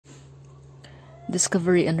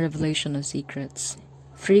Discovery and revelation of secrets.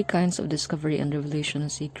 3 kinds of discovery and revelation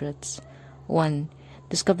of secrets. 1.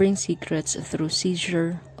 Discovering secrets through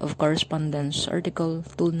seizure of correspondence, Article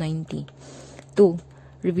 290. 2.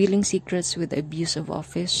 Revealing secrets with abuse of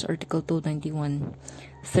office, Article 291.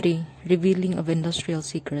 3. Revealing of industrial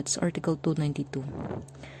secrets, Article 292.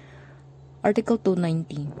 Article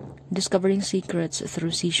 290. Discovering secrets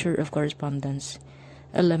through seizure of correspondence.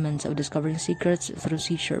 Elements of discovering secrets through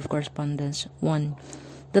seizure of correspondence. 1.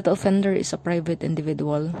 That the offender is a private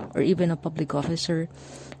individual or even a public officer,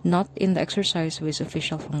 not in the exercise of his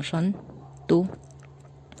official function. 2.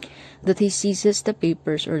 That he seizes the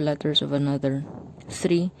papers or letters of another.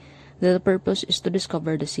 3. That the purpose is to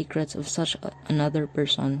discover the secrets of such another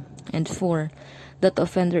person. And 4. That the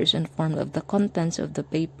offender is informed of the contents of the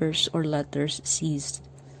papers or letters seized.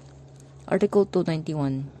 Article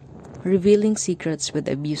 291. Revealing secrets with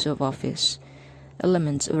abuse of office.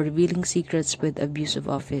 Elements of revealing secrets with abuse of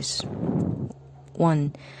office.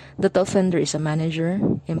 1. That the offender is a manager,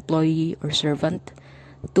 employee, or servant.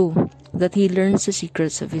 2. That he learns the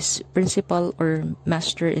secrets of his principal or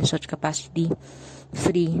master in such capacity.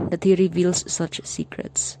 3. That he reveals such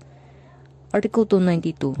secrets. Article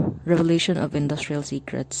 292. Revelation of industrial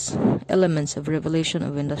secrets. Elements of revelation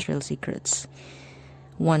of industrial secrets.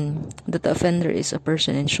 1. That the offender is a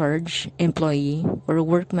person in charge, employee, or a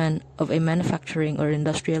workman of a manufacturing or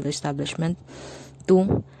industrial establishment.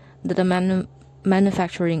 2. That a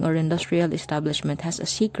manufacturing or industrial establishment has a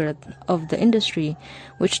secret of the industry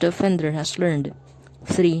which the offender has learned.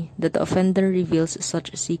 3. That the offender reveals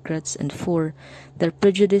such secrets. And 4. That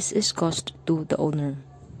prejudice is caused to the owner.